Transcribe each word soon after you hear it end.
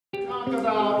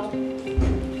about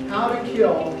how to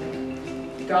kill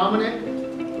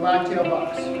dominant blacktail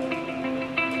bucks.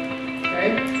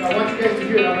 Okay? So I want you guys to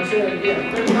hear it. I'm going to say that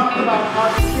again. We're talking about how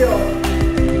to kill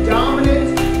dominant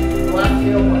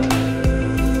blacktail bucks.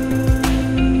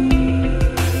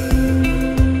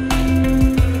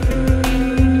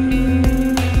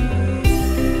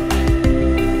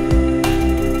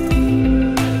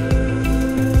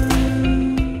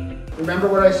 Remember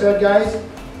what I said, guys?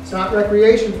 It's not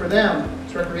recreation for them,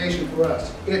 it's recreation for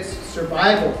us. It's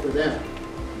survival for them.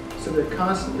 So they're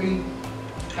constantly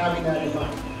having that in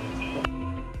mind.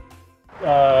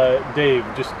 Dave,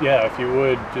 if you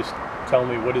would, just tell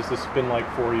me, what has this been like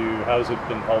for you? How has it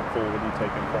been helpful? What have you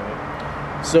taken from it?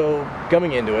 So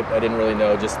coming into it, I didn't really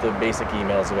know just the basic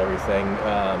emails of everything.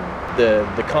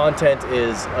 The content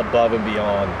is above and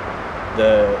beyond.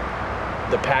 The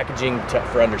packaging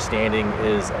for understanding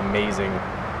is amazing,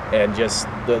 and just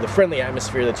the friendly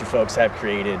atmosphere that you folks have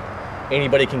created.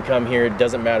 Anybody can come here, it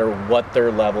doesn't matter what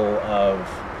their level of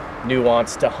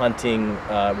nuance to hunting,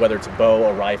 whether it's a bow,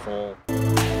 a rifle.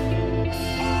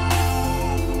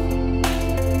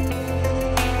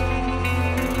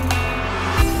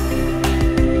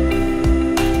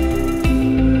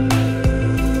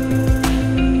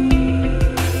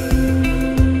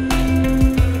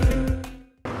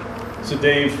 So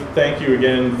Dave, thank you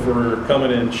again for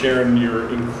coming and sharing your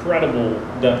incredible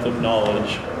depth of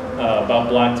knowledge about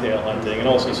blacktail hunting, and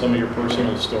also some of your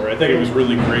personal story. I think it was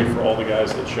really great for all the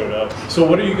guys that showed up. So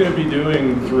what are you going to be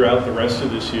doing throughout the rest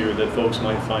of this year that folks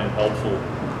might find helpful?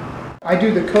 I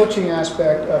do the coaching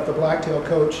aspect of the Blacktail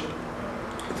Coach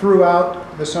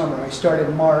throughout the summer. I start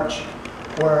in March,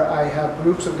 where I have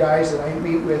groups of guys that I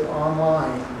meet with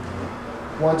online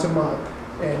once a month.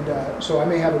 And so I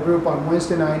may have a group on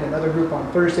Wednesday night, another group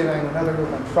on Thursday night, another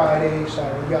group on Friday,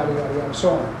 Saturday, yada, yada, yada,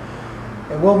 so on.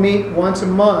 And we'll meet once a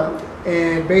month,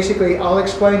 and basically I'll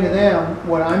explain to them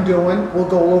what I'm doing. We'll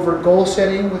go over goal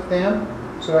setting with them,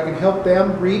 so I can help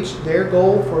them reach their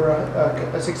goal for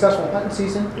a successful hunting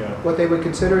season, what they would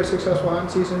consider a successful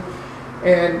hunting season.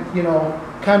 And, you know,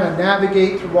 kind of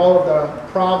navigate through all of the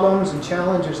problems and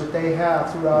challenges that they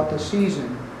have throughout the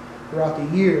season, throughout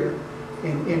the year,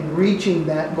 in reaching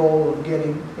that goal of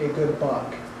getting a good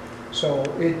buck. So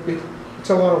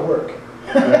it's a lot of work.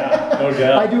 Yeah, no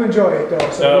doubt. I do enjoy it though.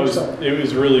 So it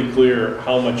was really clear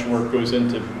how much work goes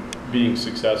into being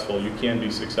successful. You can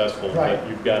be successful, but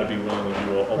you've got to be willing to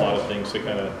do a lot of things to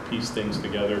kind of piece things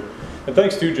together. And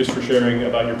thanks too just for sharing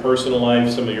about your personal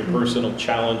life, some of your personal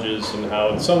challenges, and how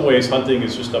in some ways hunting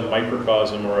is just a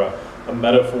microcosm or a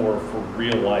metaphor for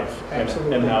real life.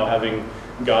 Absolutely. And how having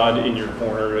God in your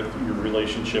corner, your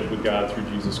relationship with God through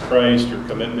Jesus Christ, your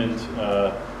commitment,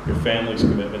 your family's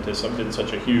commitment has been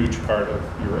such a huge part of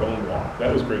your own walk.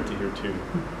 That was great to hear too.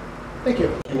 Thank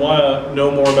you. If you want to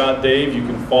know more about Dave, you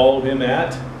can follow him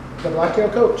at the Blacktail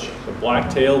Coach. The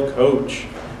Blacktail Coach.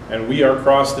 And we are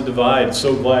Across the Divide.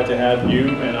 So glad to have you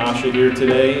and Asha here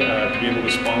today to be able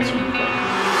to sponsor you.